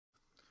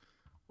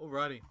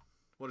Alrighty,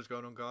 what is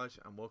going on, guys,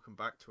 and welcome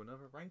back to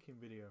another ranking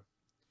video.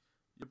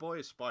 Your boy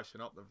is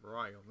spicing up the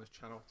variety on this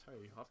channel. I tell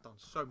you, I've done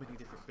so many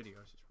different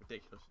videos, it's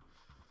ridiculous.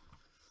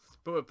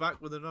 But we're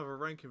back with another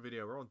ranking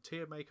video. We're on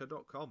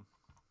tiermaker.com.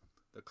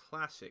 The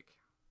classic.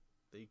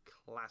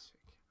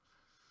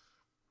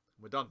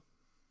 We're done.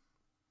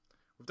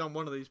 We've done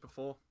one of these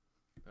before.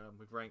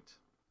 We've ranked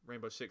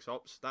Rainbow Six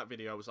Ops. That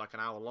video was like an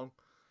hour long.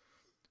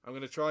 I'm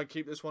going to try and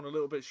keep this one a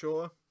little bit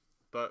shorter,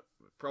 but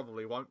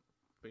probably won't.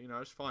 But you know,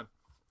 it's fine.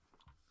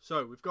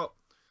 So we've got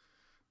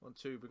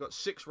we've got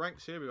 6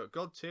 ranks here. We've got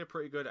God tier,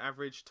 pretty good,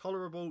 average,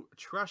 tolerable,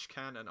 trash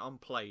can, and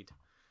unplayed.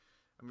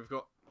 And we've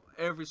got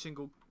every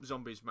single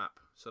zombies map.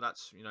 So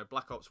that's, you know,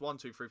 Black Ops 1,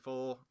 2, 3,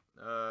 4,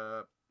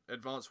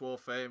 Advanced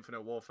Warfare,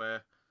 Infinite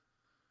Warfare,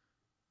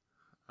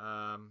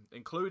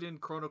 including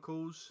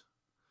Chronicles.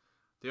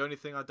 The only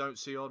thing I don't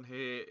see on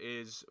here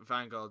is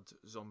Vanguard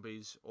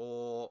zombies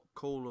or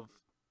Cold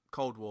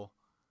War.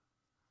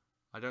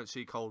 I don't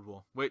see Cold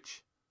War,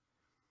 which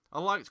I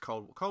liked.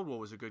 Cold War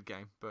was a good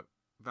game, but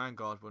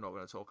Vanguard we're not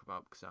going to talk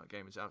about because that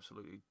game is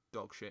absolutely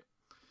dog shit.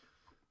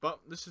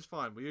 But this is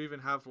fine. We even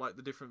have like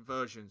the different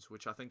versions,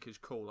 which I think is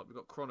cool. Like we've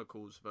got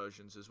Chronicles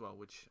versions as well,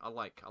 which I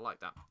like. I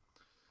like that.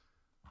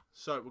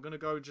 So we're going to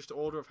go in just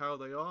order of how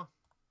they are.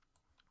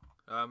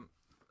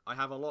 I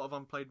have a lot of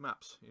unplayed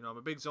maps. You know, I'm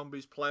a big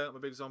zombies player. I'm a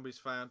big zombies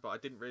fan, but I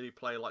didn't really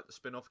play like the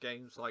spin-off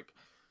games. Like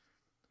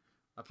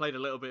I played a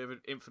little bit of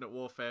Infinite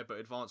Warfare, but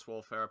Advanced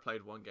Warfare I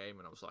played one game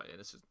and I was like, yeah,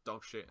 this is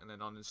dog shit, and then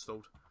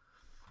uninstalled.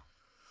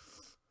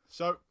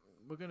 So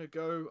we're gonna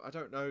go. I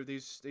don't know.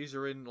 These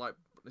are in like,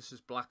 this is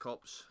Black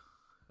Ops.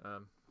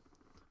 But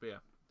yeah,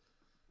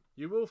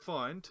 you will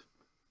find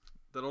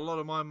that a lot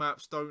of my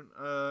maps don't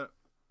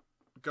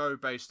go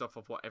based off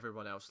of what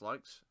everyone else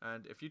likes,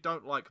 and if you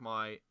don't like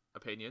my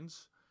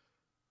opinions,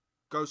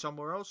 go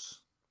somewhere else,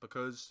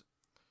 because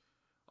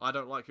I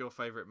don't like your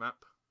favourite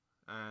map,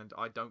 and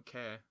I don't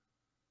care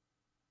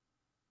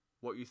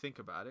what you think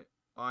about it.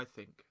 I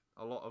think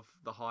a lot of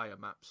the higher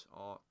maps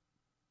are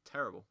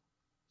terrible.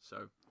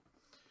 So,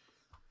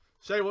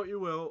 say what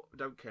you will,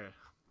 don't care.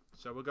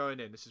 So we're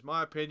going in. This is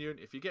my opinion.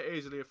 If you get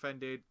easily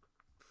offended,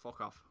 fuck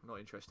off. I'm not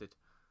interested.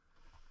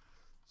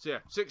 So yeah,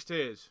 6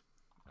 tiers.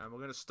 And we're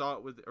going to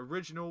start with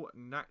original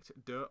Nacht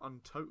der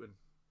Untoten.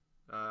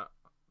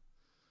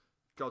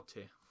 God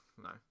tier.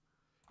 No.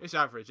 It's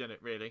average, isn't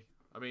it, really?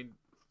 I mean,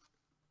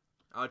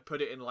 I'd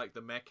put it in like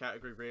the meh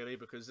category, really,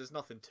 because there's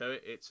nothing to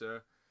it. It's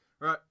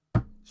right,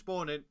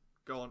 spawn in,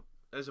 go on.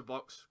 There's a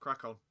box,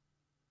 crack on.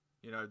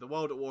 You know, the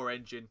World at War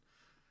engine.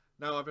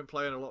 Now I've been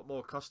playing a lot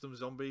more custom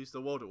zombies.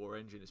 The World at War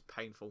engine is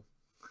painful.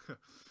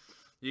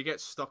 You get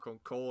stuck on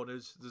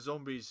corners. The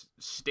zombies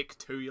stick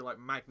to you like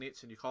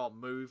magnets and you can't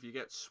move. You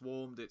get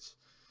swarmed. It's,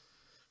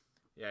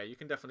 yeah, you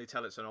can definitely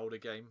tell it's an older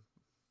game.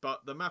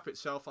 But the map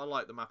itself, I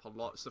like the map a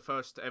lot. It's the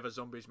first ever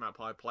zombies map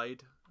I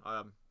played.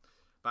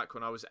 Back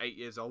when I was 8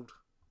 years old.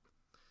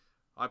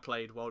 I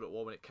played World at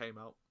War when it came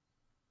out.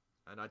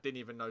 And I didn't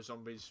even know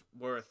zombies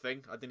were a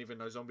thing. I didn't even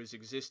know zombies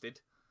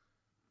existed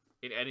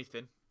in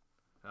anything.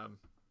 And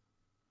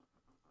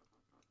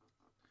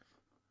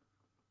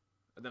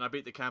then I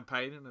beat the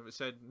campaign and it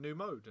said new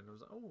mode. And I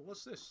was like, oh,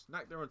 what's this?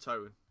 Nacht der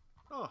Untoten.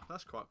 Oh,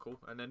 that's quite cool.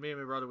 And then me and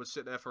my brother would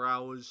sit there for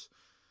hours.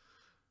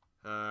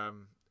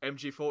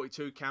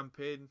 MG42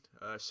 camping.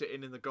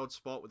 Sitting in the God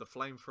spot with a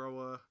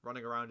flamethrower.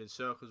 Running around in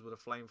circles with a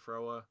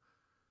flamethrower.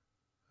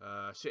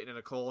 Sitting in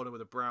a corner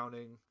with a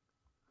Browning.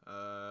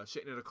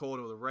 Sitting in a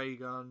corner with a ray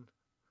gun.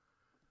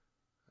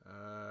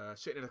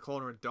 Sitting in a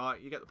corner and die.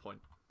 You get the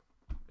point.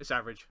 It's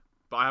average,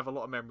 but I have a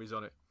lot of memories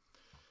on it.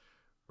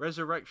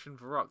 Resurrection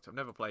Verrucht. I've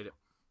never played it.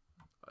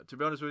 To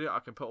be honest with you, I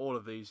can put all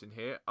of these in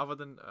here. Other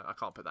than I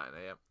can't put that in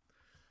there yet.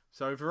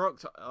 So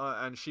Verrucht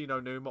and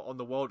Shino Numa on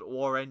the World at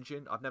War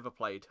engine. I've never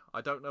played.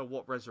 I don't know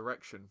what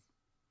Resurrection.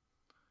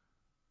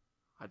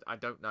 I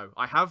don't know.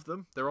 I have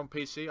them. They're on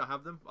PC. I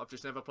have them. I've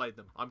just never played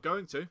them. I'm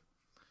going to.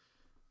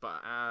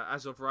 But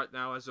as of right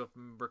now, as of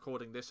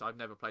recording this, I've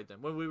never played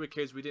them. When we were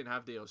kids, we didn't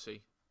have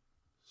DLC.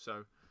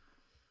 So,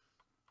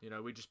 you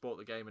know, we just bought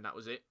the game and that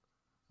was it.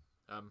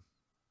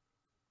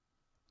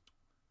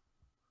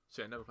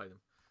 So yeah, never played them.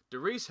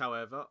 Derice,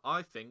 however,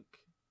 I think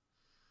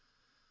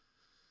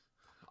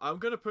I'm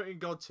going to put in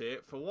God tier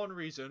for one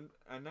reason,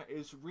 and that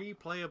is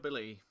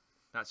replayability.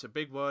 That's a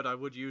big word I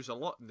would use a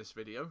lot in this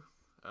video.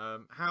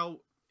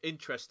 How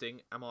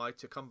interesting am I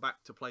to come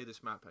back to play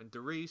this map? And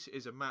Derice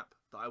is a map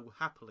that I will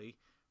happily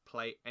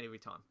play every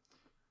time.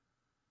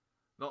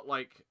 Not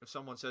like if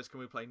someone says, can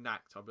we play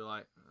Nacht? I'll be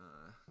like,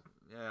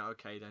 yeah,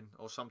 okay then.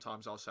 Or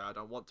sometimes I'll say I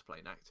don't want to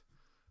play Nacht.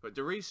 But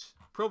Derice,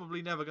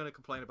 probably never going to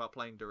complain about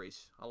playing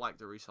Derice. I like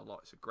Derice a lot.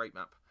 It's a great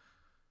map.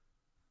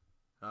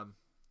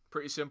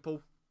 Pretty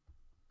simple.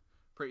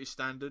 Pretty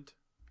standard.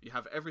 You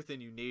have everything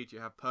you need.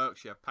 You have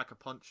perks. You have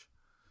Pack-a-Punch.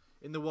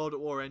 In the World at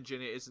War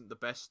engine, it isn't the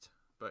best.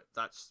 But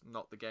that's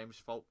not the game's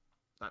fault.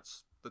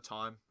 That's the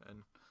time.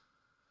 And,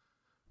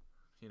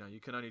 you know, you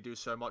can only do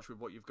so much with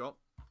what you've got.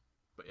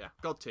 But yeah,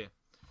 God tier.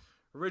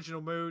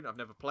 Original Moon, I've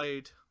never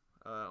played.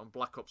 On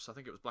Black Ops, I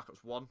think it was Black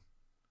Ops 1.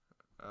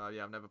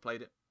 Yeah, I've never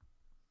played it.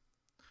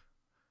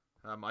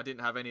 I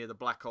didn't have any of the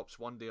Black Ops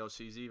 1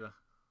 DLCs either.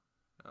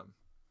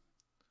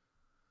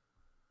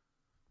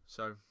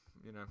 So,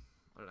 you know,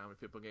 I don't know how many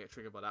people get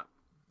triggered by that.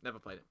 Never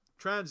played it.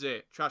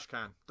 Transit, trash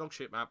can, dog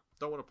shit map.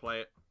 Don't want to play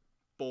it.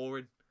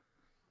 Boring.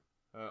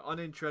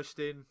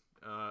 Uninteresting.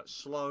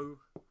 Slow.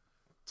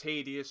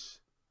 Tedious.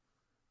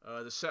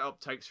 The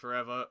setup takes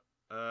forever.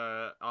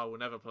 I will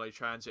never play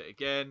Transit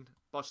again.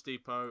 Bus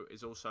Depot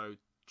is also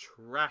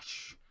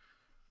trash.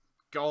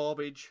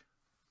 Garbage.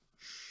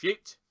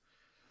 Shit.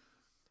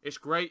 It's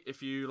great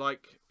if you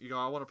like, you go,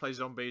 I want to play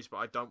zombies, but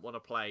I don't want to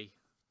play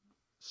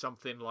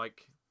something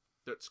like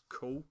that's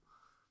cool.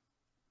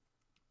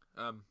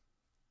 But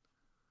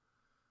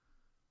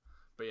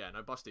yeah,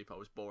 no, Bus Depot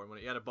was boring. When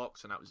you had a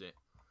box and that was it.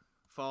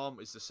 Farm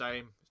is the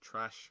same. It's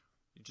trash.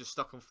 You're just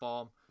stuck on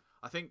farm.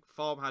 I think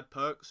farm had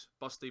perks.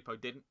 Bus Depot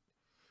didn't.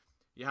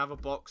 You have a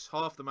box.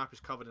 Half the map is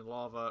covered in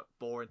lava.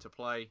 Boring to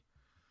play.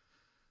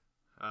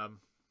 But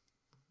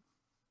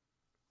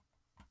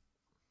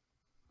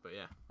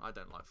yeah, I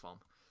don't like farm.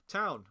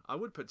 Town. I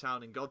would put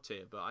town in God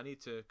tier, but I need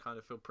to kind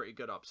of feel pretty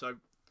good up. So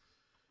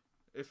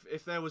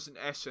if there was an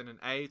S and an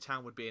A,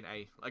 town would be an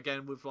A.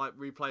 Again, with like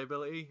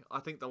replayability,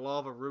 I think the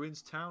lava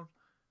ruins town.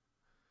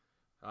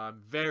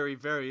 I'm very,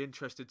 very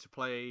interested to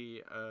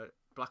play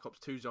Black Ops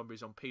 2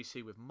 Zombies on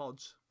PC with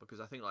mods,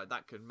 because I think like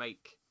that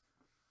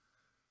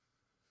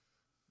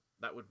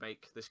would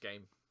make this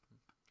game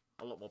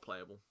a lot more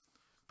playable.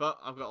 But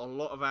I've got a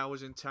lot of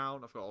hours in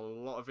town. I've got a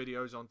lot of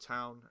videos on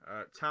town.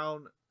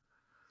 Town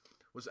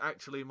was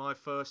actually my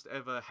first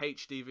ever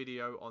HD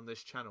video on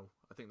this channel.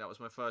 I think that was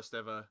my first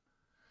ever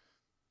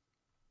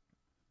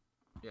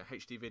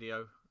HD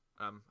video.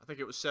 I think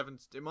it was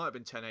it might have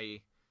been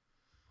 1080.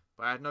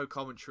 But I had no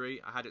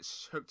commentary. I had it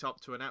hooked up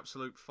to an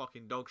absolute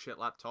fucking dog shit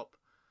laptop.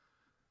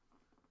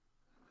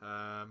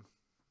 And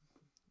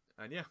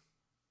yeah,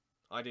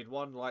 I did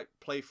one like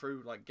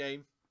playthrough like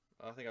game.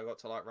 I think I got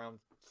to like round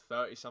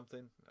 30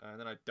 something, and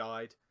then I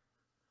died.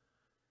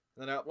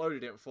 And then I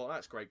uploaded it and thought,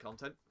 that's great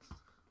content.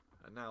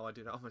 And now I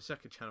did it on my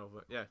second channel.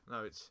 But yeah,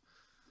 no,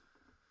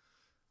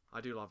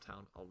 I do love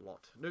Town a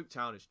lot.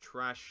 Nuketown is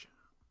trash.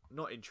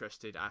 Not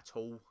interested at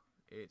all.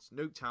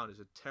 Nuketown is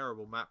a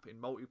terrible map in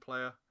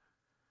multiplayer.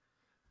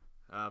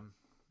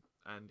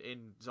 And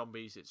in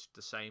zombies, it's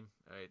the same.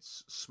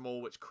 It's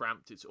small, it's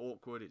cramped, it's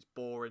awkward, it's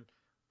boring.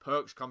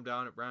 Perks come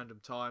down at random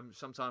times.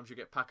 Sometimes you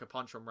get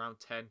Pack-a-Punch on round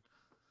 10.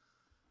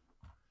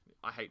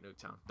 I hate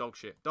Nuketown. Dog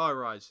shit.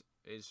 Die-Rise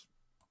is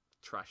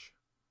trash.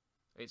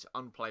 It's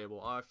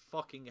unplayable. I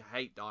fucking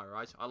hate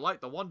Die-Rise. I like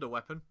the Wonder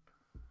Weapon.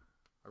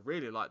 I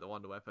really like the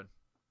Wonder Weapon.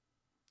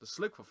 The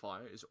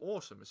Sliquifier is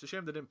awesome. It's a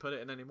shame they didn't put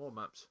it in any more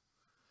maps.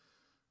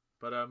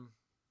 But,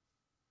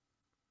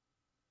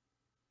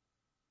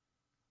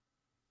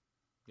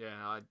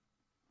 yeah,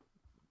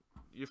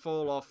 you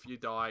fall off, you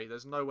die.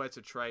 There's nowhere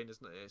to train.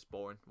 It's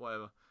boring.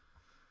 Whatever.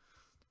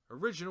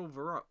 Original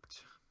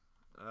Verruct.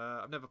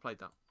 I've never played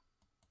that.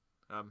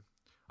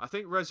 I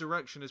think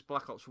Resurrection is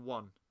Black Ops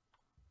 1.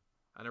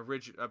 And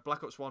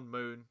Black Ops 1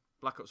 Moon,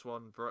 Black Ops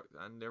 1 Verruct,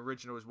 and the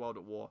original is World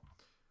at War.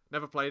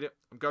 Never played it.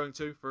 I'm going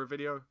to for a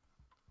video.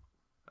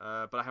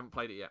 But I haven't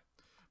played it yet.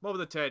 Mob of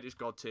the Dead is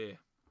God tier.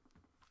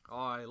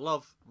 I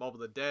love Mob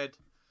of the Dead.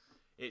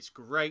 It's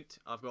great.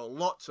 I've got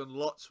lots and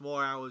lots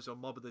more hours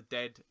on Mob of the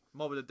Dead.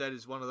 Mob of the Dead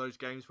is one of those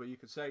games where you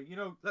could say, you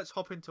know, let's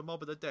hop into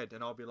Mob of the Dead.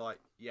 And I'll be like,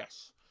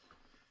 yes.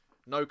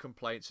 No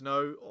complaints.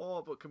 No.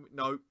 Oh, but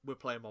no, we're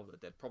playing Mob of the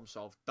Dead. Problem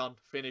solved. Done.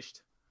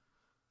 Finished.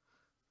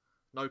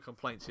 No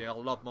complaints here. I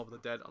love Mob of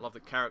the Dead. I love the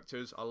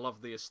characters. I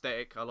love the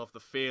aesthetic. I love the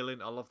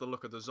feeling. I love the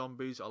look of the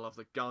zombies. I love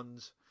the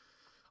guns.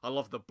 I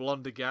love the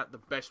Blundergat, the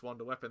best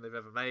wonder weapon they've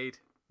ever made.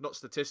 Not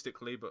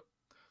statistically, but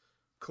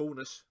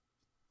coolness.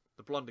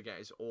 The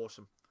Blundergat is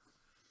awesome.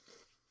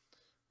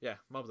 Yeah,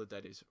 Mob of the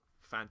Dead is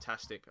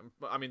fantastic.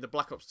 I mean, the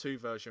Black Ops 2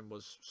 version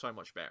was so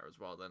much better as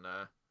well than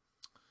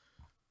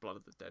Blood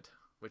of the Dead,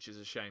 which is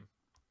a shame.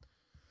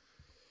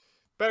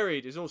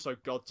 Buried is also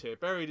God tier.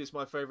 Buried is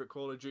my favourite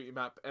Call of Duty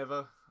map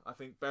ever. I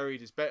think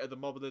Buried is better than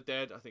Mob of the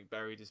Dead. I think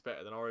Buried is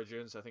better than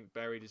Origins. I think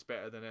Buried is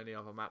better than any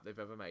other map they've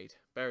ever made.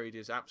 Buried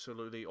is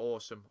absolutely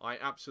awesome. I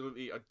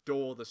absolutely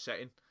adore the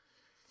setting.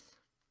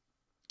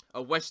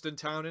 A western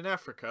town in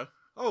Africa?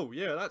 Oh,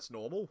 yeah, that's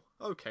normal.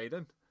 Okay,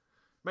 then.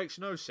 Makes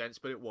no sense,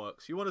 but it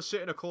works. You want to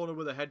sit in a corner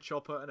with a head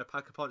chopper and a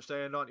Pack-a-Punch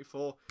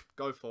AR-94?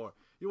 Go for it.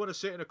 You want to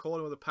sit in a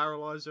corner with a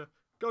paralyzer?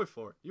 Go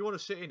for it. You want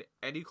to sit in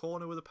any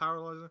corner with a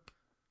paralyzer?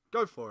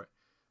 Go for it.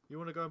 You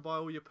want to go and buy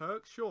all your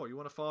perks? Sure. You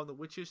want to farm the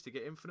witches to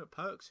get infinite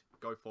perks?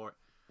 Go for it.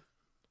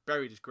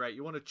 Buried is great.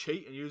 You want to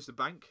cheat and use the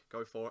bank?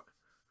 Go for it.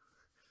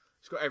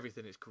 It's got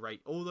everything. It's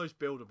great. All those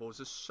buildables.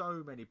 There's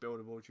so many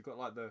buildables. You've got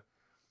like the...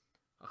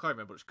 I can't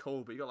remember what it's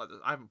called, but you got like the...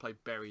 I haven't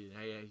played Buried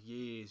in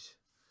years.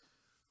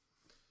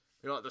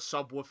 You got like the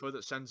subwoofer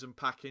that sends them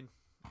packing.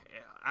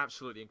 Yeah,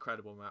 absolutely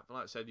incredible map.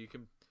 Like I said, you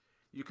can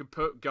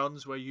put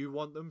guns where you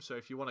want them. So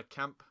if you want to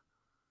camp,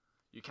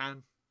 you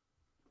can.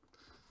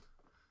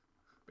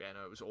 Yeah,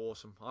 no, it was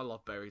awesome. I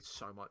love Buried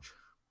so much.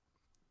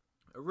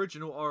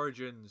 Original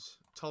Origins.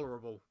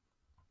 Tolerable.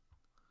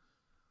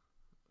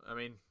 I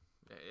mean,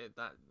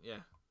 yeah.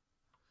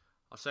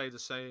 I'll say the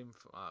same.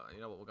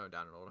 You know what? We're going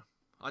down in order.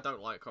 I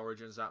don't like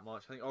Origins that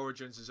much. I think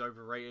Origins is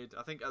overrated.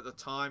 I think at the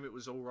time it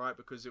was alright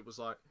because it was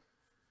like,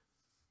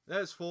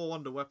 there's 4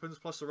 wonder weapons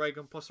plus the ray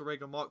gun plus the ray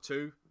gun Mark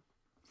II.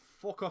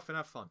 Fuck off and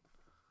have fun.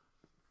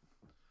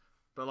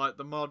 But like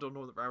the mud on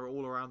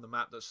all around the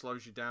map that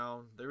slows you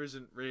down. There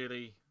isn't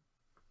really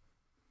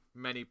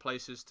many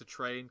places to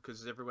train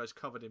because everywhere's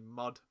covered in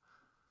mud.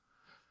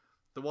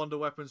 The wonder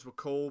weapons were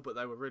cool, but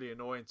they were really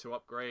annoying to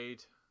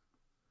upgrade.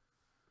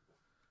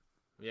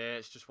 Yeah,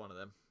 it's just one of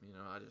them. You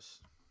know,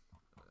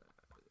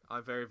 I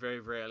very, very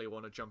rarely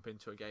want to jump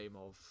into a game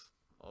of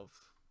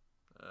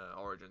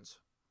Origins.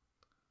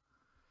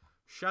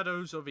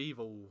 Shadows of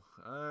Evil.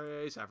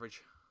 It's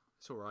average.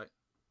 It's alright.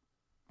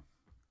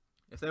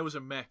 If there was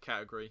a meh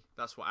category,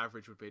 that's what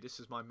average would be. This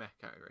is my meh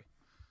category.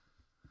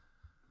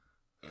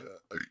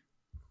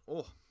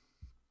 Oh,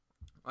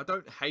 I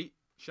don't hate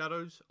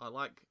Shadows.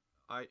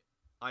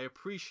 I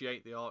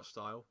appreciate the art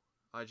style.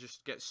 I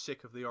just get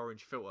sick of the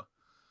orange filter.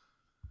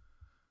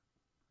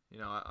 You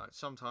know,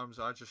 sometimes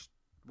I just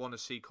want to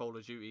see Call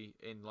of Duty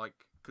in like,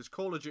 because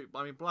Call of Duty,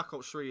 I mean, Black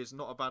Ops 3 is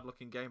not a bad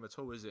looking game at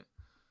all, is it?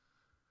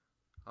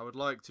 I would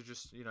like to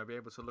just, you know, be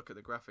able to look at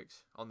the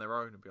graphics on their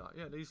own and be like,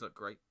 yeah, these look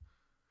great.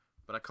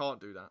 But I can't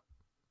do that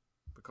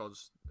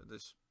because of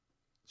this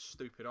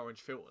stupid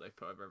orange filter they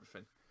put over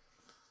everything.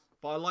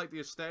 But I like the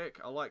aesthetic.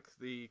 I like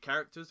the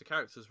characters. The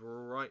characters were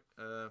alright.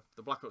 The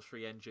Black Ops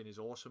 3 engine is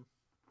awesome.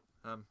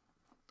 Yeah,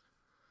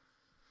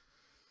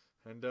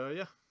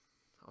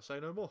 I'll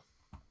say no more.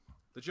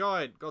 The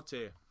Giant, God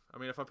tier. I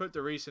mean, if I put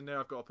Derice in there,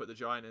 I've got to put the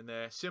Giant in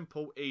there.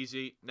 Simple,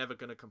 easy, never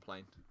going to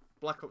complain.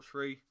 Black Ops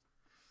 3,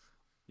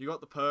 you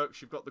got the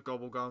perks, you've got the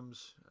gobble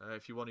gums,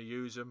 if you want to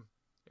use them.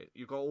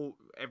 You've got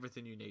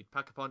everything you need.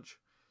 Pack-a-punch.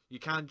 You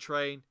can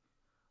train.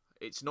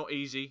 It's not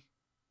easy.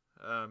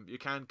 You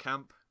can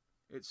camp.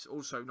 It's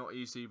also not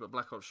easy, but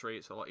Black Ops 3,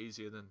 it's a lot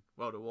easier than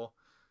World at War.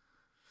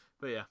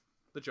 But yeah,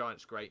 the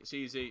Giant's great. It's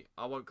easy.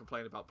 I won't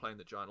complain about playing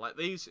the Giant. Like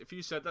these, if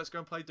you said, let's go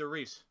and play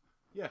Derice.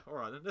 Yeah,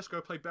 alright then. Let's go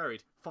play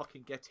Buried.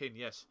 Fucking get in,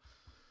 yes.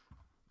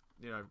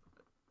 You know,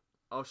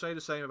 I'll say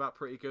the same about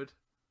Pretty Good.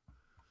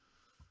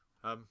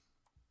 Yeah.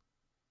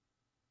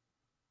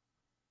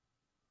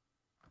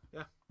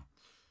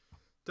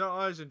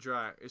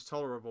 MrAcidhazard is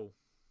tolerable.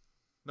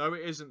 No,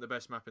 it isn't the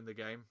best map in the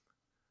game.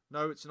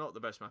 No, it's not the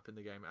best map in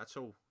the game at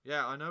all.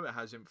 Yeah, I know it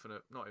has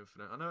not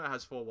infinite. I know it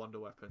has 4 wonder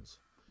weapons.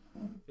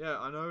 Yeah,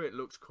 I know it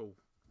looks cool.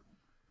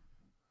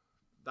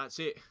 That's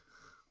it.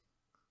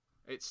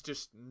 It's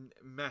just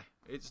meh.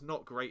 It's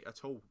not great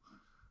at all.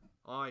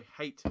 I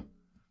hate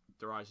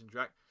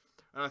MrAcidhazard.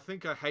 And I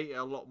think I hate it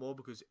a lot more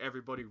because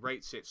everybody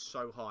rates it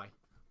so high.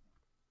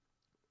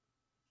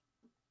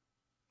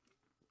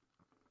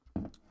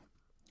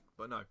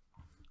 But no.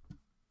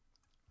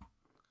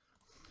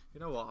 You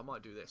know what? I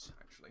might do this,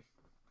 actually.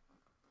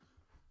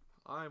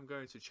 I'm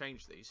going to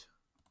change these.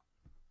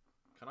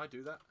 Can I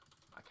do that?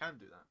 I can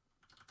do that.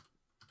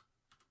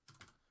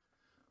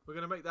 We're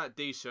going to make that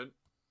decent.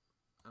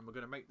 And we're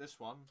going to make this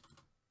one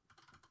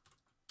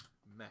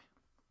meh.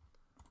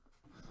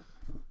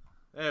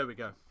 There we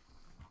go.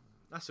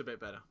 That's a bit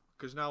better.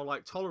 Because now,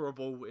 like,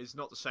 tolerable is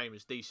not the same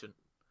as decent.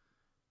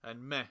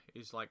 And meh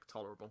is, like,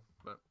 tolerable.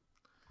 But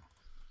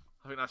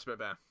I think that's a bit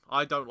better.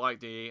 I don't like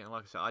DE. And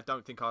like I said, I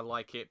don't think I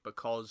like it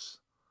because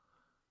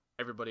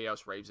everybody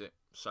else raves it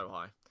so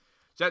high.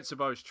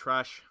 Zetsubo's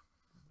trash.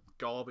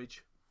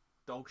 Garbage.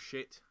 Dog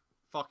shit.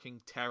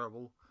 Fucking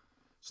terrible.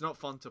 It's not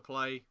fun to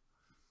play.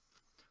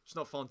 It's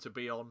not fun to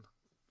be on.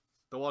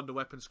 The wonder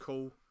weapon's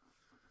cool.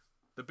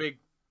 The big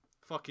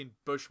fucking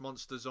bush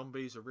monster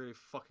zombies are really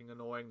fucking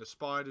annoying. The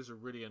spiders are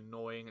really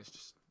annoying. It's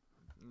just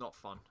not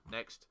fun.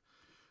 Next.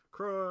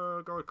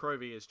 Gorod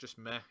Krovi is just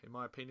meh, in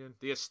my opinion.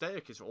 The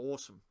aesthetic is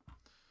awesome.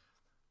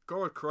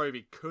 Gorod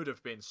Krovi could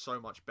have been so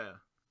much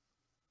better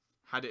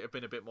had it have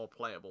been a bit more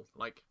playable.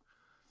 Like,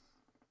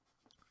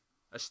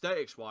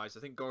 aesthetics-wise, I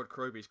think Gorod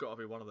Krovi's got to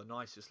be one of the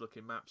nicest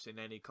looking maps in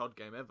any COD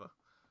game ever.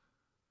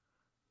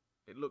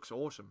 It looks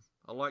awesome.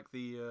 I like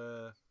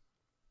the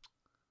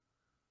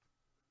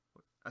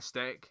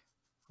aesthetic.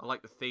 I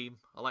like the theme.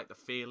 I like the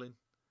feeling.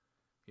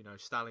 You know,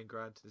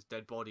 Stalingrad. There's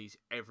dead bodies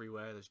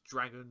everywhere. There's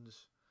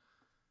dragons.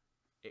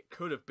 It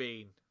could have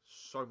been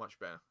so much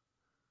better.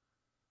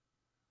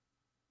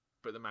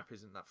 But the map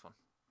isn't that fun.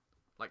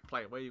 Like,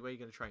 play it. Where are you going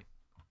to train?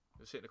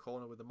 You sit in the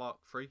corner with the Mark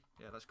III?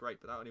 Yeah, that's great.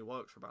 But that only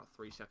works for about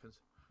 3 seconds.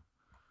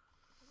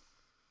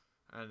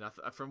 And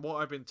from what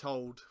I've been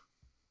told,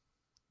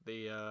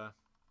 the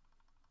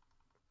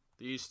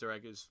Easter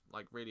egg is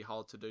like really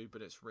hard to do,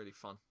 but it's really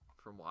fun.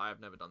 From what I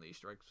have never done the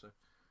Easter egg, so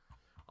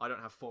I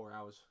don't have 4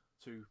 hours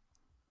to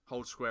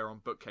hold square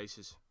on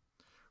bookcases.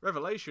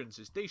 Revelations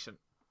is decent.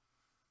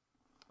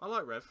 I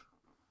like Rev.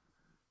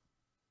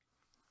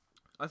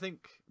 I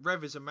think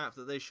Rev is a map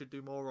that they should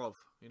do more of.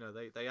 You know,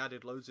 they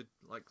added loads of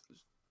like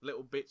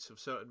little bits of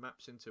certain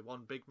maps into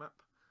one big map.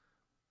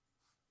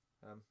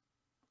 I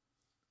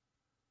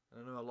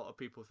know a lot of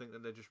people think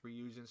that they're just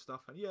reusing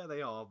stuff, and yeah,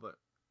 they are, but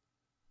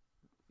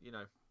you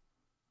know,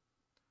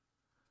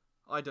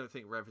 I don't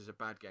think Rev is a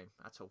bad game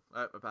at all.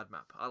 A bad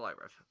map. I like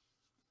Rev.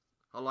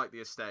 I like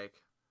the aesthetic.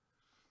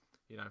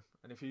 You know,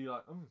 and if you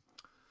like,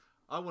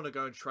 I want to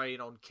go and train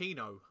on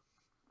Kino.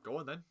 Go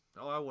on then.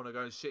 Oh, I want to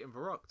go and sit in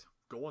Verruct.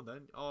 Go on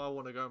then. Oh, I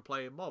want to go and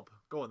play in Mob.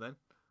 Go on then.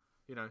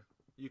 You know,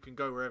 you can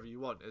go wherever you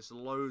want. There's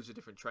loads of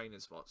different training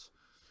spots.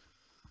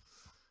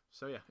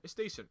 So yeah, it's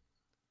decent.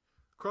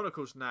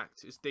 Chronicles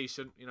Knacked is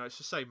decent. You know, it's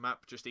the same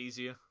map, just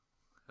easier.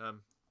 I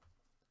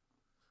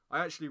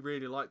actually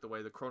really like the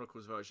way the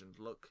Chronicles versions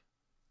look.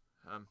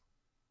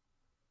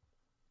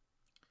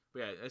 But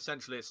yeah,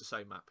 essentially it's the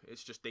same map.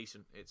 It's just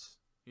decent. It's,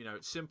 you know,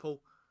 it's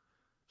simple.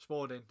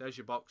 Spawn in, there's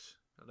your box.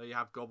 And then you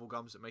have gobble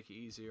gums that make it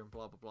easier and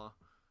blah blah blah.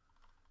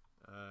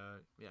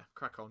 Yeah,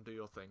 crack on, do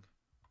your thing.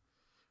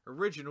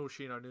 Original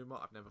Shino Numa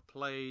I've never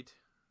played,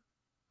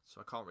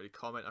 so I can't really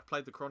comment. I've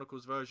played the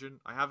Chronicles version.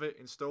 I have it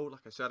installed.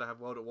 Like I said, I have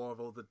World at War with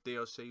all the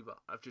DLC, but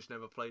I've just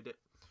never played it.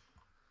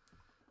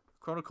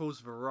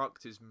 Chronicles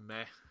Verruct is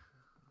meh.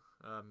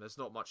 There's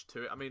not much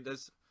to it. I mean,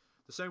 there's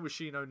the same with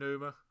Shino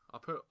Numa. I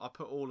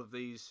put all of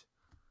these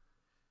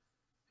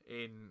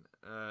in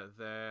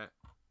there.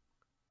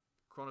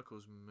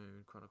 Chronicles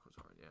Moon, Chronicles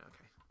Orange. Yeah,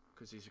 okay,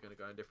 because these are going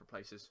to go in different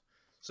places.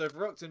 So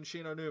Verruct and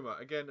Shino Numa,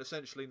 again,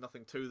 essentially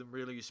nothing to them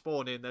really. You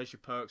spawn in, there's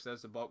your perks,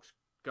 there's the box.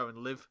 Go and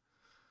live.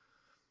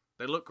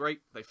 They look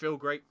great, they feel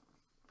great,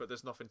 but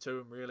there's nothing to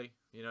them really.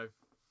 You know,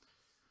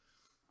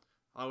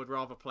 I would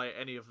rather play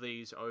any of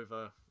these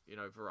over, you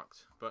know,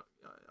 Verruct. But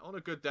on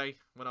a good day,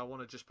 when I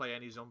want to just play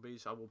any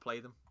zombies, I will play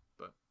them.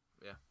 But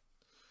yeah,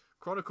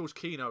 Chronicles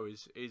Kino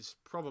is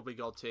probably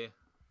god tier.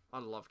 I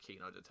love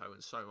Kino de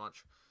Toen so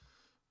much.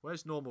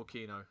 Where's normal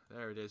Kino?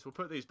 There it is. We'll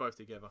put these both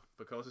together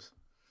because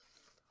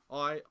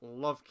I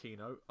love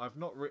Kino. I've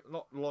not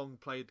long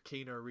played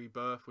Kino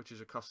Rebirth, which is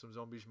a custom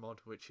zombies mod,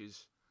 which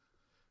is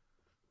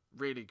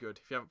really good.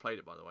 If you haven't played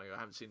it, by the way, I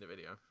haven't seen the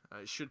video.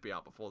 It should be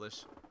out before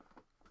this.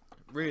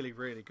 Really,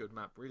 really good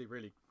map. Really,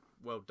 really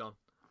well done.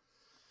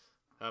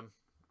 But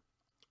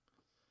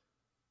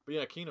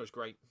yeah, Kino's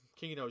great.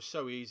 Kino's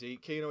so easy.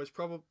 Kino is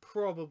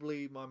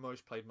probably my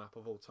most played map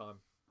of all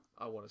time,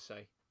 I want to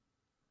say.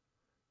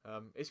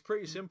 It's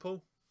pretty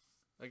simple.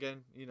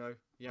 Again, you know,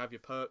 you have your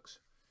perks,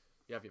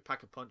 you have your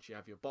pack-a-punch, you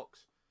have your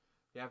box,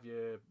 you have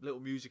your little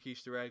music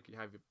Easter egg, you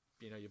have your,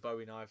 you know, your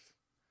Bowie knife.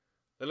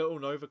 The little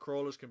Nova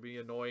crawlers can be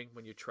annoying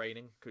when you're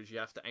training because you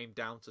have to aim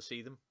down to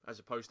see them as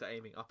opposed to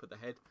aiming up at the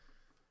head.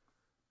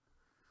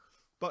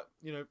 But,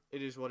 you know,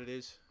 it is what it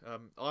is.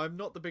 I'm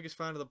not the biggest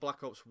fan of the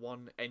Black Ops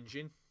 1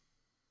 engine.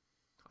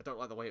 I don't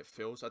like the way it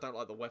feels. I don't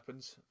like the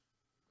weapons.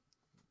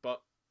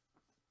 But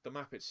the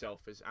map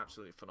itself is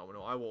absolutely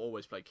phenomenal. I will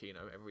always play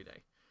Kino every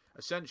day.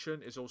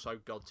 Ascension is also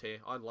god tier.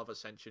 I love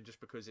Ascension just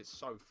because it's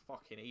so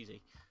fucking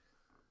easy.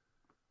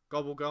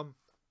 Gobblegum,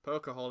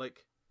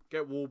 Perkaholic,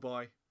 get wall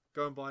buy,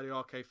 go and buy the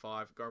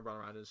RK5, go and run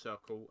around in a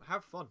circle.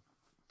 Have fun.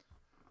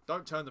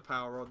 Don't turn the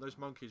power on. Those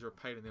monkeys are a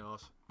pain in the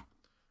arse.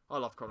 I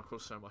love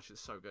Chronicles so much.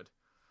 It's so good.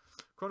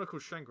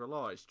 Chronicles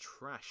Shangri-La is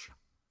trash.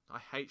 I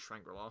hate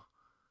Shangri-La.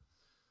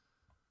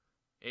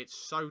 It's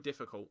so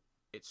difficult.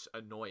 It's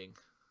annoying.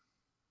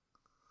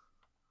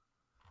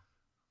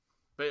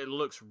 But it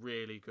looks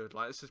really good.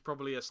 Like, this is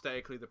probably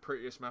aesthetically the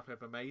prettiest map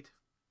ever made.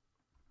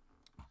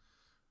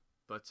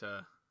 But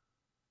yeah,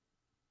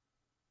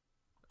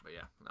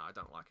 no, I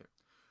don't like it.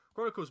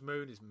 Chronicles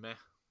Moon is meh.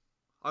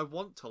 I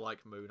want to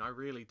like Moon. I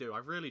really do.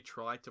 I've really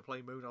tried to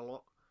play Moon a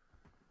lot.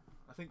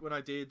 I think when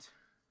I did...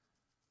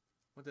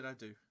 What did I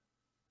do?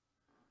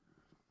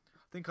 I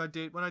think I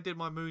did... When I did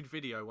my Moon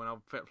video, when I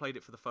played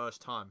it for the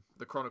first time,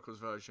 the Chronicles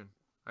version,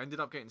 I ended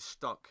up getting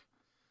stuck.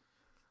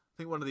 I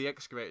think one of the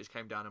excavators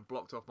came down and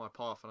blocked off my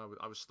path, and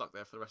I was stuck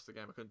there for the rest of the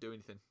game. I couldn't do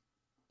anything.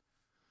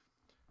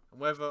 And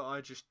whether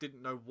I just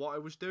didn't know what I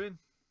was doing,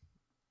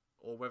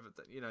 or whether,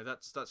 you know,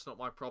 that's not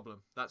my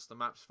problem. That's the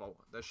map's fault.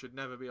 There should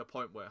never be a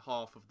point where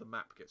half of the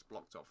map gets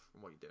blocked off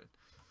from what you're doing.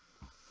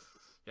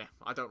 Yeah,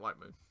 I don't like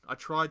Moon. I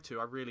tried to,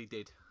 I really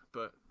did,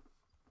 but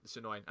it's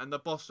annoying. And the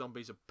boss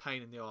zombies are a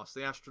pain in the arse.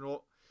 The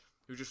astronaut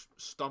who just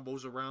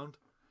stumbles around,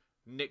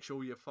 nicks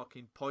all your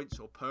fucking points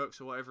or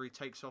perks or whatever he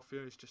takes off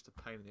you, is just a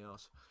pain in the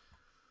arse.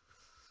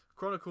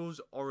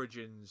 Chronicles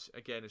Origins,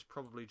 again, is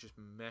probably just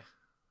meh.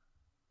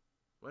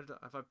 Where did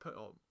have I put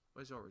on?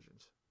 Where's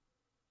Origins?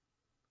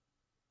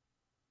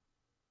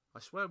 I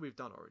swear we've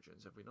done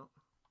Origins, have we not?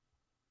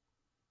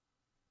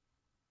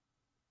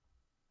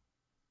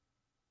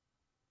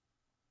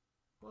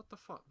 What the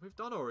fuck? We've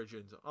done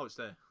Origins. Oh, it's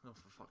there. Oh,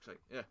 for fuck's sake.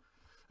 Yeah.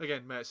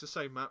 Again, mate, it's the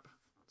same map.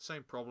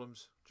 Same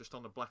problems. Just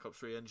on the Black Ops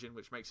 3 engine,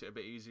 which makes it a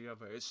bit easier.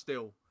 But it's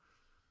still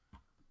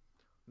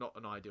not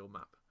an ideal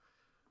map.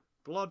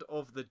 Blood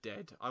of the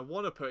Dead. I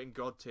want to put in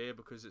God tier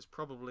because it's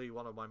probably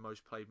one of my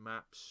most played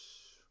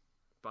maps.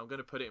 But I'm going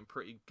to put it in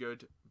pretty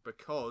good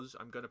because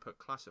I'm going to put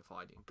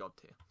Classified in God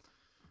tier.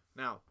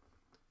 Now,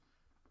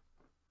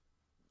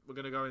 we're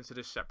going to go into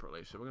this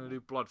separately. So we're going to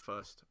do Blood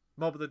first.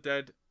 Mob of the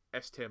Dead,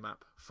 S tier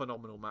map.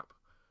 Phenomenal map.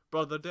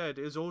 Blood of the Dead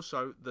is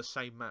also the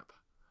same map.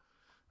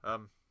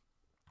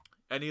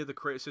 Any of the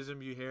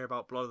criticism you hear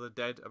about Blood of the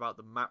Dead, about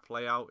the map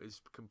layout,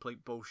 is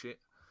complete bullshit.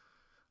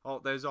 Oh,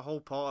 there's a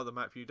whole part of the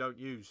map you don't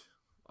use.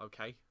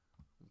 Okay,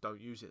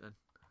 don't use it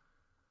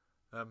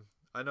then.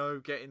 I know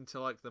getting to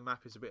like the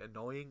map is a bit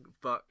annoying,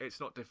 but it's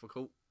not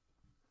difficult.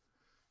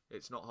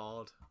 It's not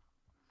hard.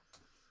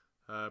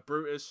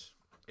 Brutus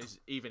is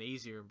even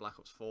easier in Black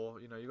Ops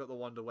 4. You know, you got the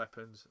wonder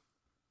weapons,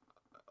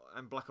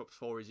 and Black Ops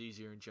 4 is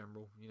easier in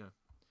general. You know,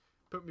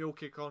 put Mule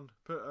Kick on,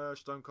 put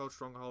Stone Cold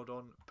Stronghold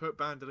on, put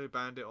Bandolier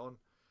Bandit on,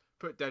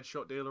 put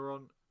Deadshot Dealer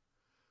on,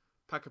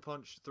 Pack a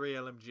Punch, 3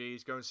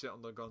 LMGs, go and sit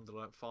on the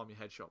gondola, farm your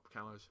headshot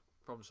camos.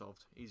 Problem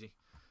solved. Easy.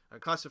 And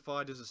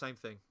Classified is the same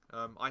thing.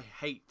 I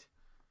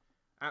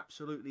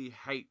absolutely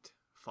hate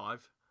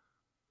 5.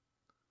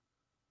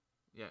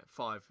 Yeah,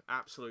 5.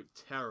 Absolute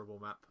terrible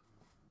map.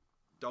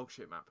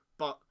 Dogshit map.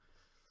 But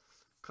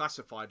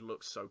Classified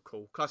looks so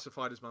cool.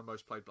 Classified is my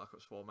most played Black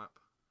Ops 4 map.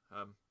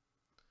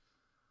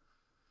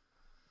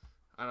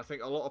 And I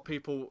think a lot of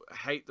people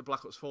hate the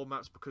Black Ops 4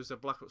 maps because they're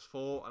Black Ops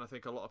 4. And I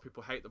think a lot of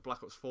people hate the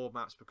Black Ops 4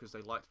 maps because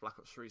they liked Black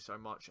Ops 3 so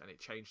much and it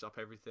changed up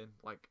everything.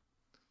 Like,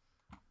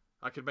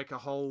 I could make a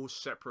whole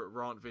separate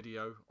rant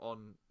video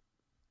on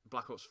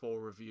Black Ops 4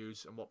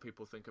 reviews and what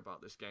people think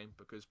about this game,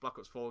 because Black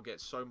Ops 4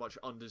 gets so much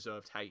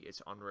undeserved hate,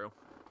 it's unreal.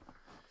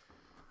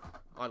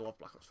 I love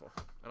Black Ops 4,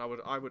 and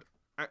I would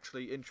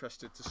actually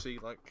interested to see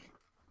like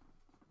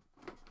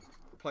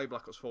play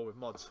Black Ops 4 with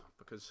mods,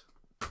 because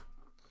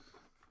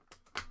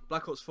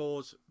Black Ops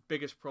 4's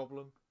biggest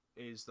problem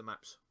is the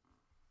maps,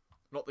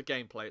 not the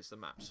gameplay, it's the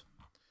maps.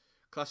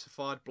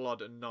 Classified,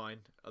 Blood, and 9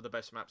 are the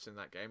best maps in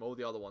that game. All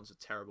the other ones are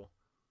terrible.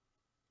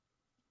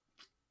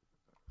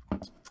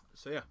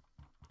 So yeah,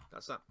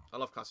 that's that. I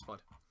love Classified.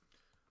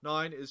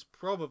 9 is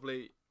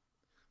probably...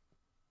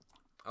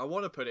 I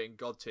want to put it in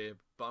God tier,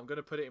 but I'm going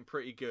to put it in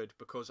pretty good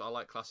because I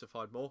like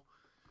Classified more.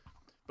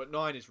 But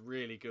 9 is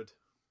really good.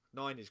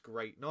 9 is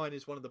great. 9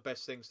 is one of the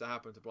best things to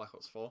happen to Black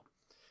Ops 4.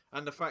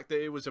 And the fact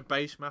that it was a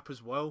base map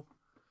as well,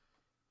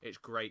 it's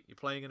great. You're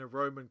playing in a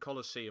Roman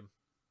Colosseum.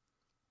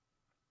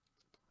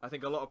 I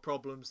think a lot of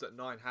problems that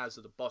 9 has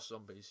are the boss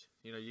zombies.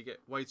 You know, you get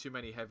way too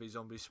many heavy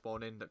zombies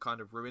spawn in that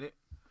kind of ruin it.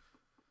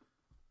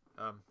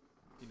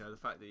 You know, the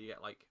fact that you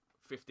get like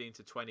 15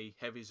 to 20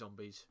 heavy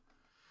zombies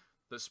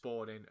that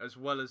spawn in, as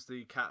well as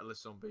the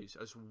Catalyst zombies,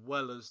 as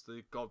well as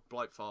the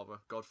Godfather,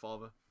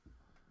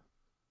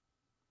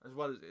 as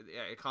well as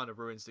it kind of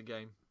ruins the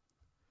game.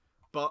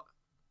 But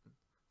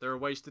there are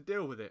ways to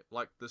deal with it,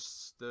 like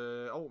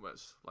the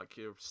ultimates, like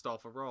your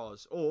Staff of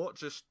Raz, or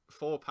just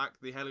 4-pack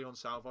the Helion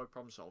Salvo.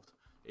 Problem solved.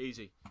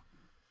 Easy.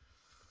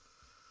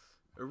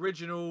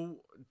 Original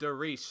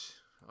Doris.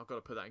 I've got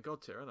to put that in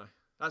God tier, haven't I?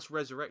 That's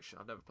Resurrection.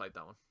 I've never played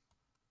that one.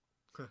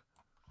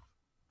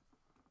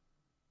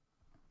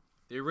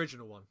 The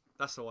original one.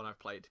 That's the one I've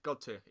played.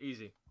 God tier.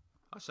 Easy.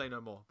 I say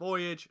no more.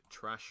 Voyage.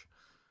 Trash.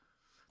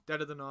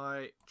 Dead of the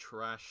Night.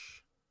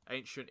 Trash.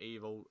 Ancient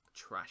Evil.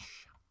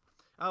 Trash.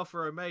 Alpha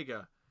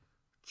Omega.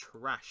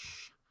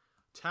 Trash.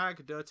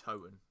 Tag der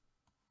Toten.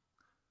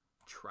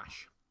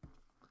 Trash.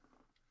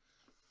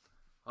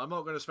 I'm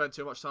not going to spend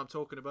too much time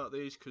talking about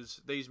these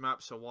because these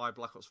maps are why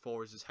Black Ops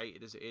 4 is as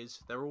hated as it is.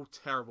 They're all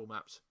terrible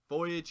maps.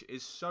 Voyage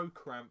is so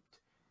cramped,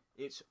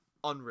 it's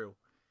unreal.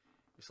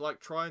 It's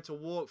like trying to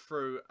walk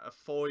through a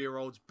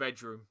 4-year-old's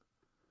bedroom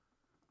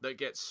that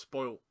gets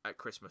spoilt at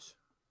Christmas.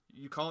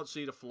 You can't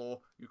see the floor.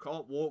 You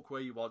can't walk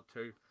where you want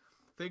to.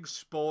 Things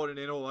spawning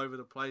in all over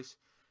the place.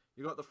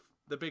 You got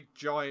the big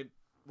giant,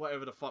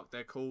 whatever the fuck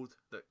they're called,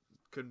 that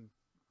can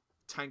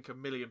tank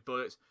 1,000,000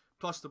 bullets.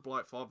 Plus the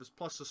Blight Fathers,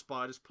 plus the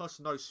spiders, plus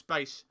no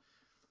space.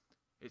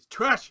 It's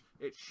trash.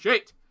 It's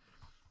shit.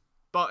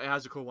 But it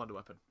has a cool wonder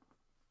weapon.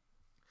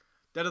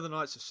 Dead of the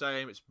Night's the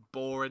same. It's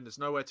boring. There's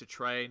nowhere to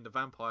train. The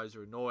vampires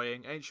are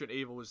annoying. Ancient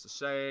Evil is the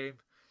same.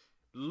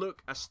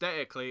 Look,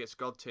 aesthetically, it's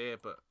God tier,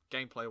 but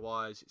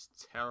gameplay-wise, it's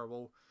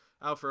terrible.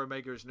 Alpha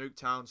Omega is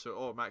Nuketown, so it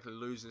automatically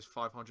loses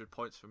 500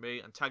 points for me.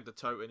 And Tag the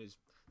Toten is...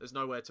 there's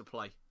nowhere to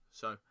play.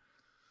 So...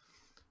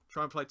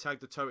 try and play Tag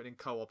the Toten in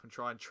co-op and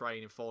try and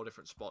train in 4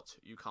 different spots.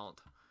 You can't.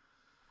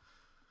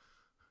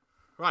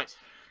 Right.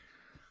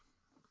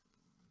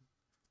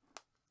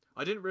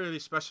 I didn't really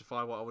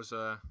specify what I was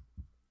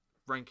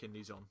ranking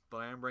these on, but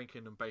I am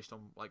ranking them based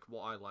on like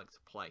what I like to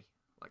play,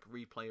 like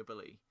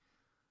replayability.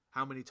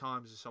 How many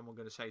times is someone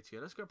going to say to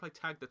you, let's go play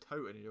Tag the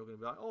Toten, and you're going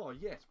to be like, oh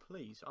yes,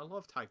 please, I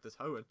love Tag the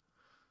Toten.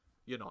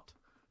 You're not.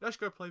 Let's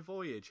go play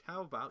Voyage.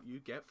 How about you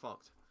get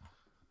fucked?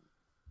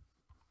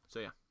 So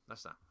yeah,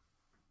 that's that.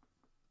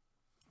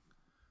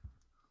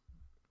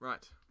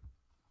 Right.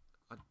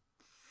 I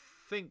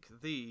think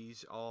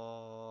these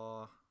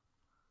are...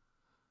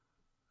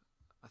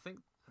 I think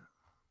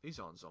these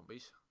aren't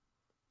zombies.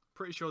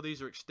 Pretty sure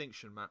these are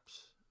extinction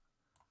maps.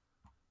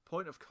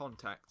 Point of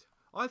Contact.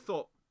 I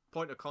thought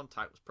Point of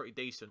Contact was pretty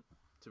decent,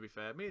 to be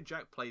fair. Me and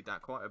Jack played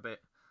that quite a bit.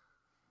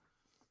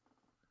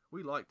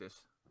 We like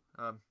this.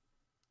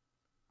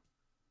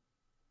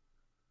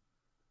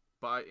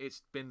 But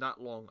it's been that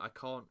long, I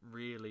can't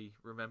really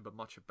remember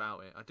much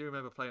about it. I do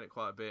remember playing it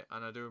quite a bit,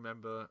 and I do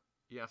remember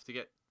you have to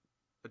get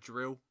a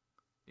drill.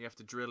 You have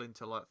to drill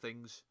into like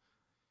things,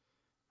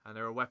 And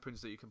there are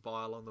weapons that you can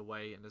buy along the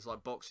way, and there's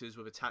like boxes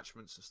with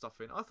attachments and stuff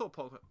in. I thought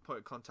Point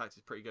of Contact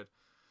is pretty good,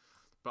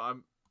 but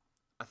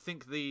I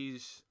think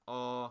these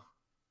are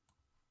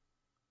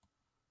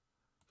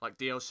like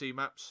DLC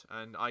maps,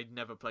 and I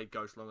never played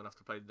Ghost long enough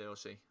to play the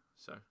DLC,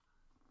 so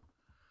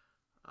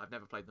I've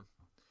never played them.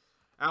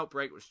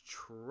 Outbreak was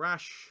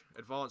trash.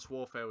 Advanced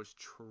Warfare was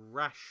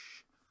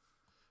trash.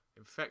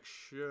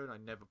 Infection I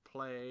never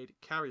played.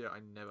 Carrier I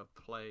never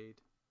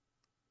played.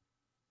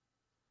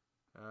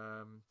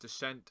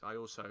 Descent I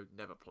also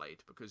never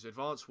played, because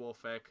Advanced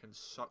Warfare can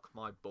suck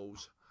my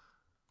balls.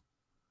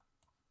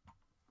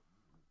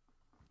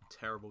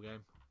 Terrible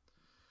game.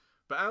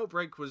 But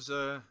Outbreak was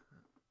it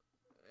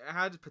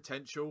had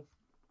potential.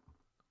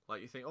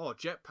 Like, you think, oh,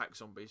 jetpack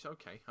zombies,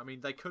 okay. I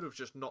mean, they could have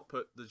just not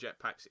put the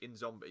jetpacks in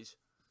zombies,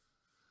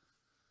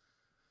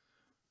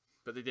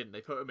 but they didn't.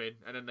 They put them in,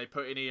 and then they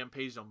put in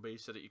EMP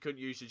zombies so that you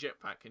couldn't use your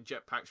jetpack, and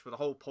jetpacks were the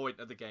whole point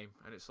of the game.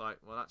 And it's like,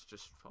 well, that's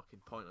just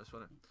fucking pointless,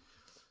 wasn't it?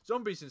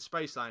 Zombies in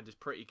Spaceland is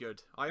pretty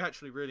good. I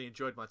actually really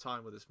enjoyed my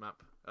time with this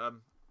map. I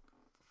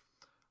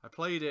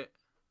played it.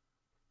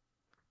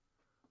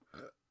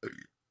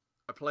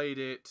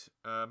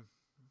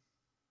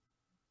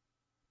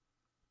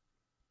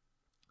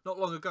 Not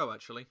long ago,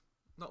 actually.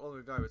 Not long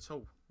ago at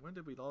all. When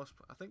did we last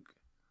play? I think.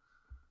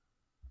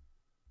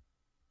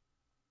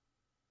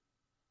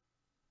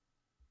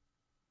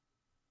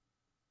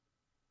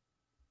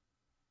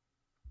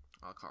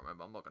 I can't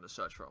remember. I'm not going to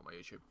search for it on my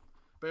YouTube.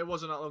 But it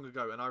wasn't that long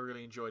ago, and I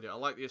really enjoyed it. I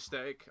like the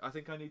aesthetic. I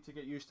think I need to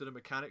get used to the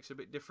mechanics a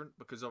bit different,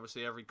 because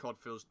obviously every COD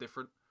feels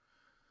different.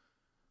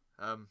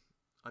 I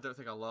don't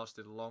think I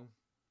lasted long.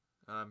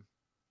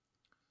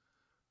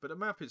 But the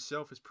map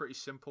itself is pretty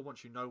simple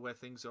once you know where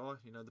things are.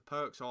 You know, the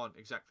perks aren't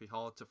exactly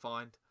hard to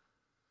find,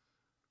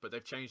 but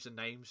they've changed the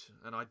names,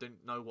 and I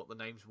didn't know what the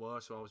names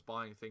were, so I was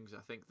buying things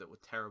I think that were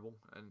terrible,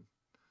 and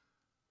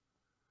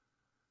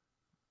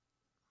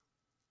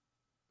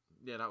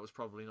yeah, that was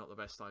probably not the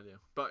best idea.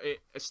 But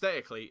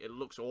aesthetically, it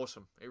looks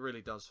awesome. It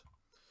really does.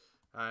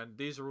 And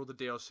these are all the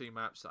DLC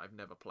maps that I've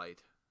never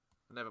played.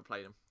 I never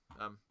played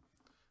them.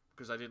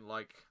 Because I didn't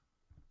like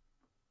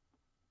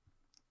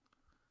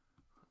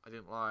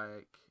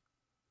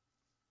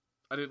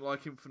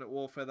Infinite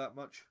Warfare that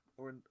much.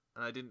 And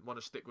I didn't want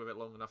to stick with it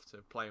long enough to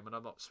play them. And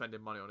I'm not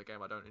spending money on a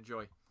game I don't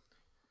enjoy.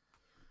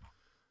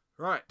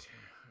 Right.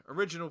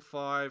 Original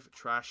 5,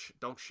 trash,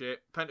 dog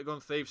shit.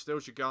 Pentagon Thief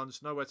steals your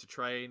guns, nowhere to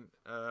train.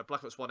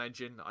 Black Ops 1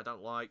 engine, I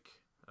don't like.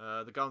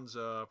 The guns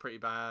are pretty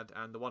bad,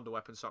 and the Wonder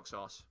Weapon sucks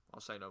ass. I'll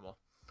say no more.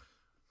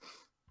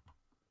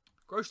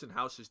 Groston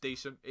House is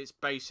decent. It's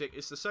basic.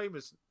 It's the same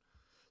as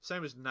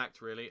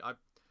Knacked, really.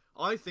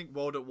 I think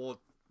World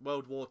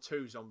War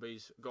II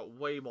Zombies got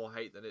way more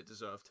hate than it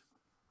deserved.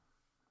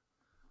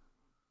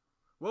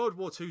 World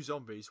War II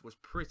Zombies was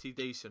pretty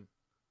decent.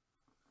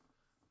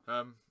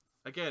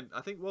 Again, I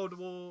think World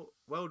War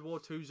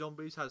II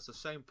Zombies has the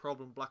same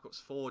problem Black Ops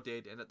 4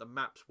 did, in that the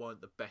maps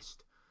weren't the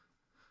best.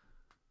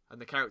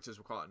 And the characters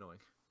were quite annoying.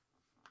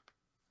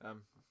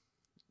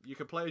 You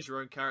could play as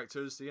your own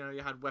characters. You know,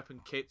 you had weapon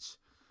kits.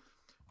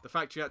 The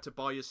fact you had to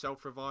buy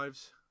yourself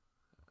revives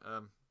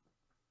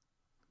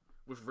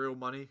with real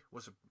money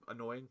was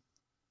annoying.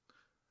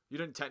 You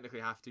didn't technically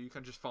have to. You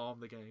can just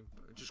farm the game.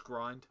 Just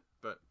grind.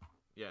 But,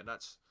 yeah,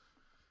 that's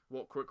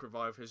what Quick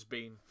Revive has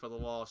been for the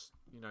last,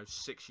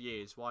 6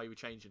 years. Why are we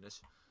changing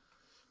this?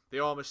 The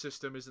armor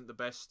system isn't the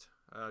best.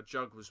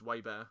 Jug was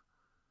way better,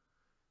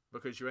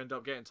 because you end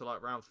up getting to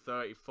like round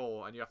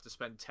 34 and you have to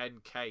spend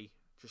 10k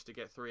just to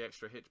get 3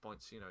 extra hit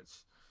points.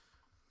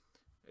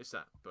 It's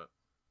that. But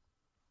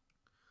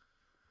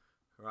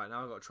right,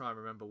 now I've got to try and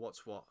remember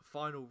what's what.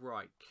 Final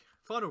Reich.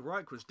 Final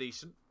Reich was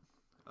decent.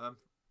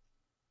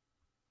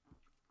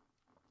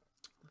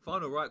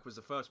 Final Reich was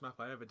the first map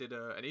I ever did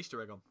an Easter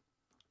egg on.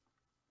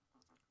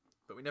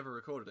 But we never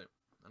recorded it,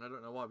 and I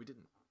don't know why we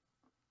didn't.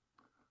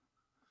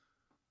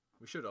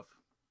 We should have.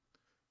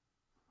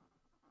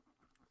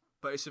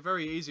 But it's a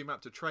very easy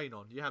map to train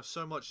on. You have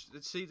so much.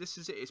 See, this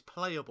is it. It's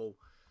playable.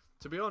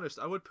 To be honest,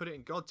 I would put it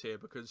in God tier,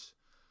 because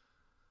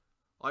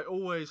I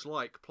always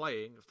like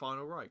playing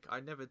Final Reich. I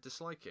never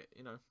dislike it.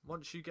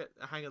 Once you get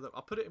a hang of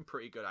I'll put it in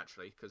pretty good,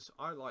 actually, because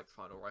I liked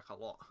Final Reich a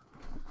lot.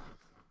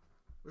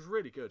 It was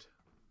really good.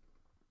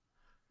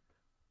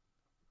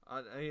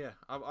 Yeah,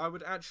 I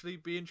would actually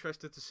be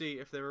interested to see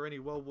if there are any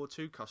World War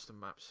II custom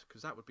maps,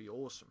 because that would be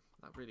awesome.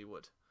 That really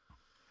would.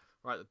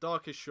 Right, the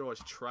Darkest Shore is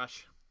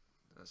trash.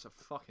 That's a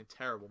fucking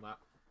terrible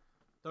map.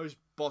 Those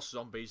boss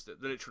zombies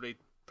that literally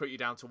put you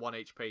down to 1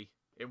 HP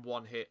in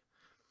one hit.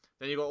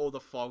 Then you got all the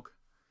fog.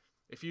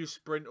 If you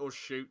sprint or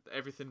shoot,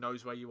 everything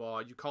knows where you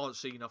are. You can't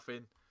see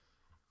nothing.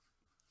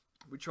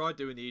 We tried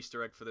doing the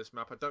Easter egg for this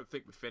map. I don't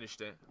think we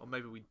finished it. Or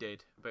maybe we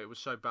did, but it was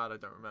so bad I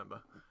don't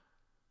remember.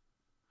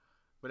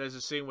 But there's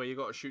a scene where you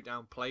got to shoot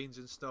down planes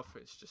and stuff.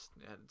 It's just,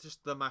 yeah,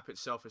 just the map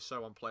itself is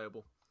so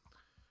unplayable.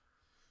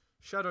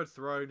 Shadowed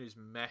Throne is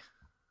meh.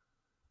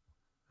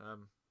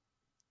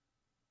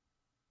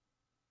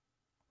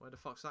 Where the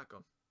fuck's that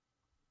gone?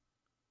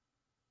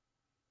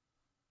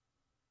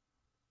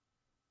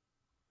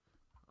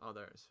 Oh,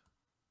 there it is.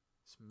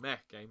 It's meh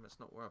game. That's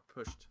not where I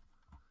pushed.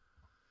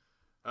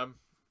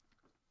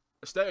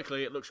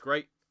 Aesthetically, it looks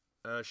great.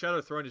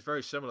 Shadow Throne is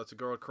very similar to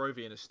Gorod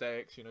Krovi in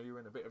aesthetics. You know, you're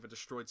in a bit of a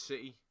destroyed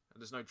city,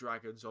 and there's no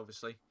dragons,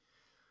 obviously.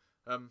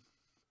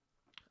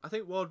 I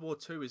think World War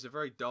II is a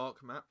very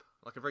dark map,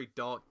 like a very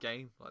dark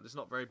game. Like, there's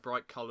not very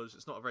bright colours.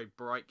 It's not a very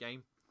bright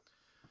game.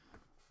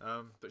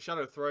 But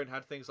Shadow Throne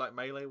had things like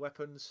melee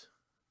weapons.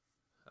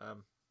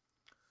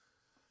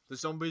 The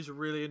zombies were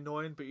really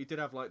annoying, but you did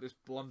have like this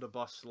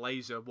blunderbuss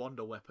laser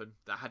wonder weapon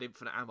that had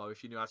infinite ammo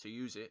if you knew how to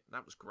use it.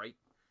 That was great.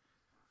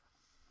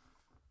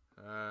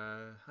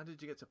 How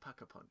did you get to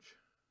Pack-a-Punch?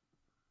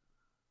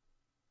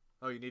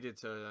 Oh, you needed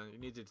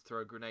to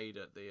throw a grenade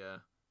at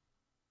the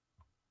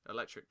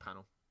electric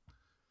panel.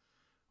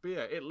 But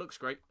yeah, it looks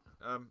great.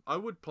 I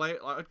would play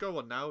it. Like, I'd go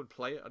on now and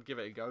play it. I'd give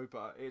it a go,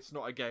 but it's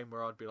not a game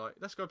where I'd be like,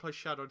 let's go play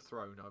Shadowed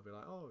Throne. I'd be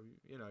like, oh,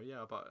 you know,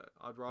 yeah, but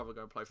I'd rather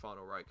go and play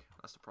Final Reich.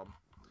 That's the problem.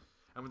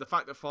 And with the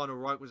fact that Final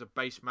Reich was a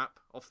base map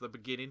off the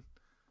beginning,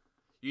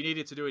 you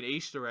needed to do an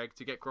Easter egg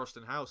to get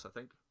Croston House, I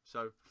think.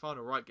 So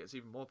Final Reich gets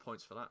even more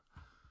points for that.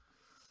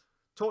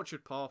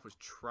 Tortured Path was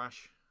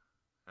trash.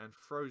 And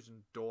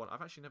Frozen Dawn.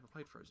 I've actually never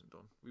played Frozen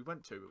Dawn. We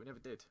went to, but we never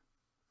did.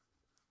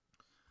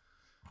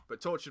 But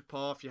Tortured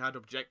Path, you had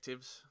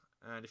objectives.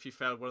 And if you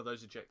failed one of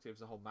those objectives,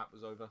 the whole map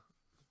was over.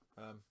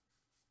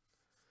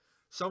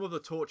 Some of the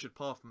Tortured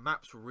Path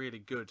maps were really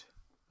good.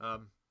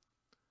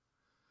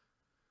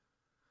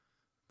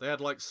 They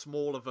had like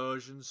smaller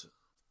versions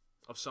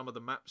of some of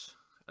the maps.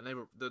 And they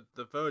were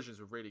the versions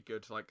were really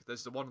good. Like,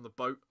 there's the one on the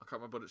boat. I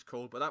can't remember what it's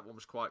called. But that one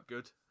was quite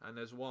good. And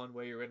there's one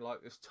where you're in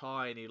like this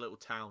tiny little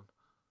town.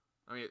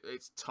 I mean,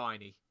 it's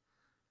tiny,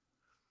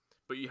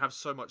 but you have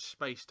so much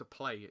space to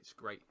play. It's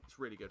great. It's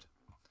really good.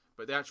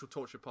 But the actual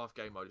Tortured Path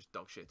game mode is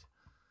dog shit.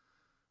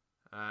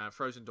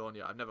 Frozen Dawn,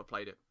 yeah, I've never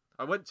played it.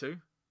 I went to,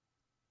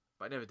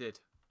 but I never did,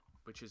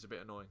 which is a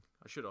bit annoying.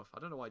 I should have. I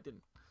don't know why I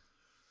didn't.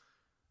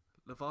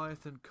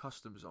 Leviathan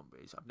Custom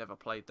Zombies. I've never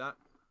played that.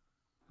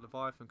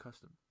 Leviathan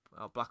Custom.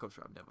 Oh, Black Ops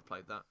 3. I've never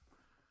played that.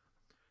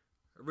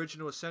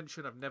 Original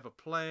Ascension. I've never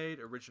played.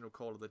 Original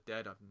Call of the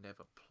Dead. I've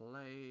never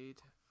played.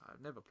 I've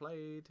never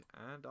played,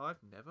 and I've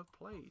never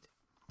played.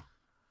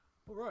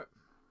 Alright.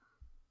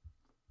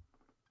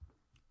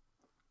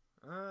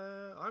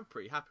 I'm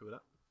pretty happy with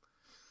that.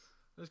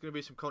 There's going to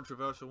be some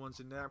controversial ones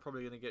in there. I'm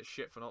probably going to get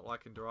shit for not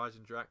liking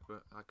Horizon-Drac,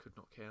 but I could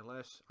not care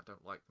less. I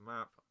don't like the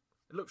map.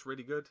 It looks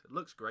really good. It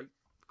looks great.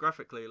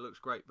 Graphically, it looks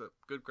great, but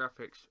good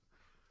graphics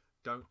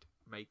don't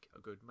make a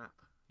good map.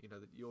 You know,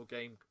 that your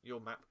game, your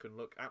map can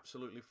look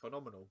absolutely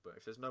phenomenal, but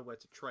if there's nowhere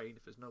to train,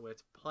 if there's nowhere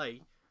to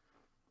play,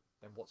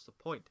 then what's the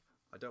point?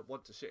 I don't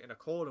want to sit in a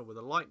corner with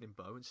a lightning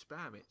bow and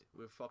spam it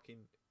with fucking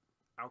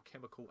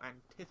alchemical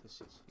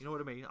antithesis. You know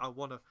what I mean? I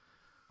want to...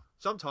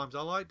 Sometimes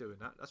I like doing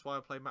that. That's why I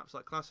play maps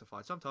like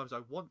Classified. Sometimes I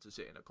want to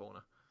sit in a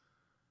corner.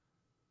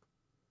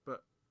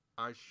 But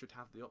I should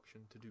have the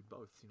option to do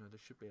both. You know, there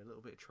should be a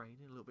little bit of training,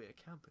 a little bit of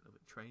camping, a little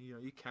bit of training. You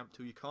know, you camp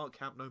till you can't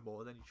camp no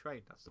more, then you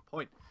train. That's the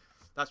point.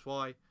 That's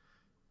why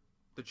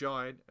the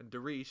Giant and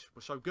Derice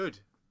were so good.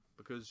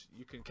 Because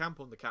you can camp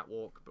on the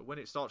catwalk, but when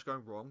it starts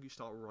going wrong, you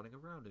start running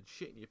around and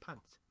shitting your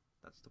pants.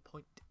 That's the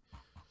point.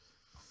 But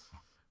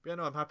yeah,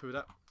 no, I'm happy with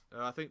that.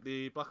 I think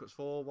the Black Ops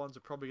 4 ones are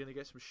probably going to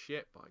get some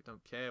shit, but I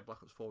don't care. Black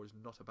Ops 4 is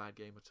not a bad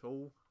game at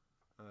all.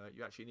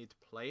 You actually need to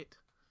play it.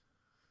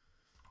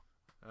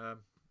 And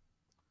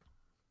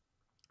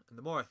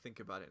the more I think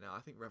about it now, I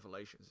think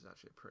Revelations is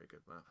actually a pretty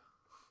good map.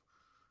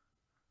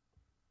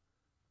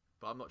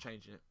 But I'm not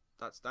changing it.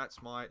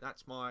 That's my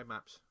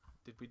maps.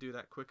 Did we do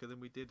that quicker than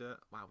we did?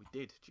 Wow, we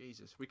did.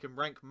 Jesus. We can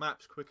rank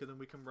maps quicker than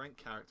we can rank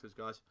characters,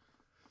 guys.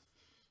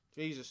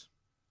 Jesus.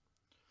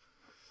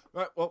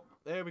 Right, well,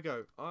 there we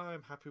go.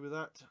 I'm happy with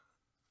that.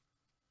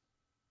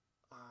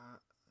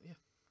 Yeah,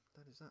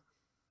 that is that.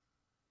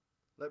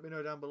 Let me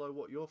know down below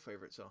what your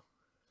favourites are.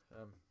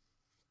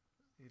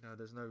 You know,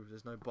 there's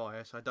no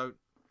bias. I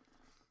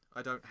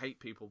don't hate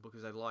people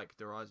because they like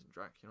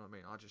Horizon-Drac. You know what I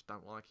mean? I just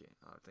don't like it.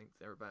 I think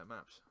they're better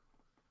maps.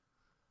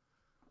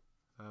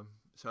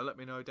 So let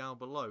me know down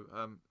below.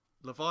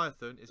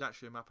 Leviathan is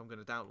actually a map I'm going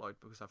to download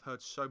because I've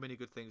heard so many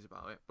good things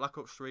about it. Black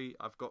Ops 3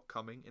 I've got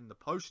coming in the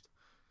post.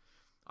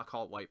 I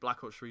can't wait.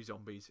 Black Ops 3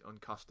 Zombies on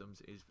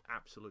customs is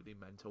absolutely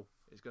mental.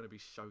 It's going to be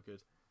so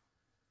good.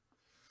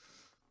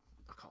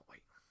 I can't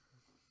wait.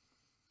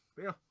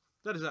 But yeah,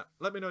 that is that.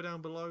 Let me know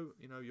down below,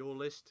 you know, your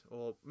list,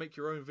 or make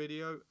your own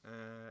video.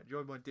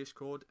 Join my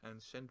Discord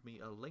and send me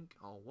a link.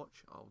 I'll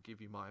watch. I'll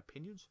give you my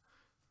opinions.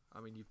 I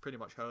mean, you've pretty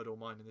much heard all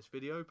mine in this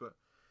video, but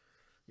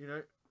you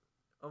know,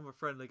 I'm a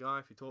friendly guy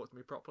if you talk to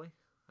me properly.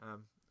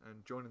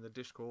 And joining the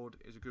Discord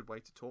is a good way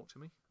to talk to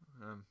me.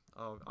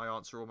 I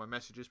answer all my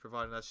messages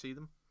provided I see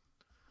them.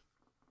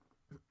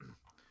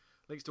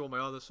 Links to all my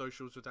other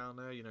socials are down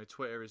there. You know,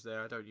 Twitter is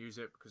there. I don't use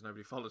it because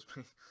nobody follows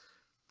me.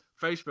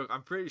 Facebook,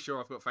 I'm pretty sure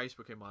I've got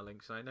Facebook in my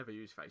links, and I never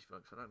use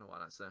Facebook, so I don't know why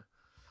that's there.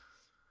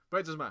 But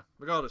it doesn't matter.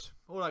 Regardless,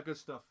 all that good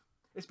stuff.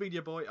 It's been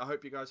your boy. I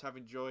hope you guys have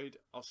enjoyed.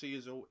 I'll see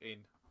you all in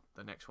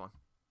the next one.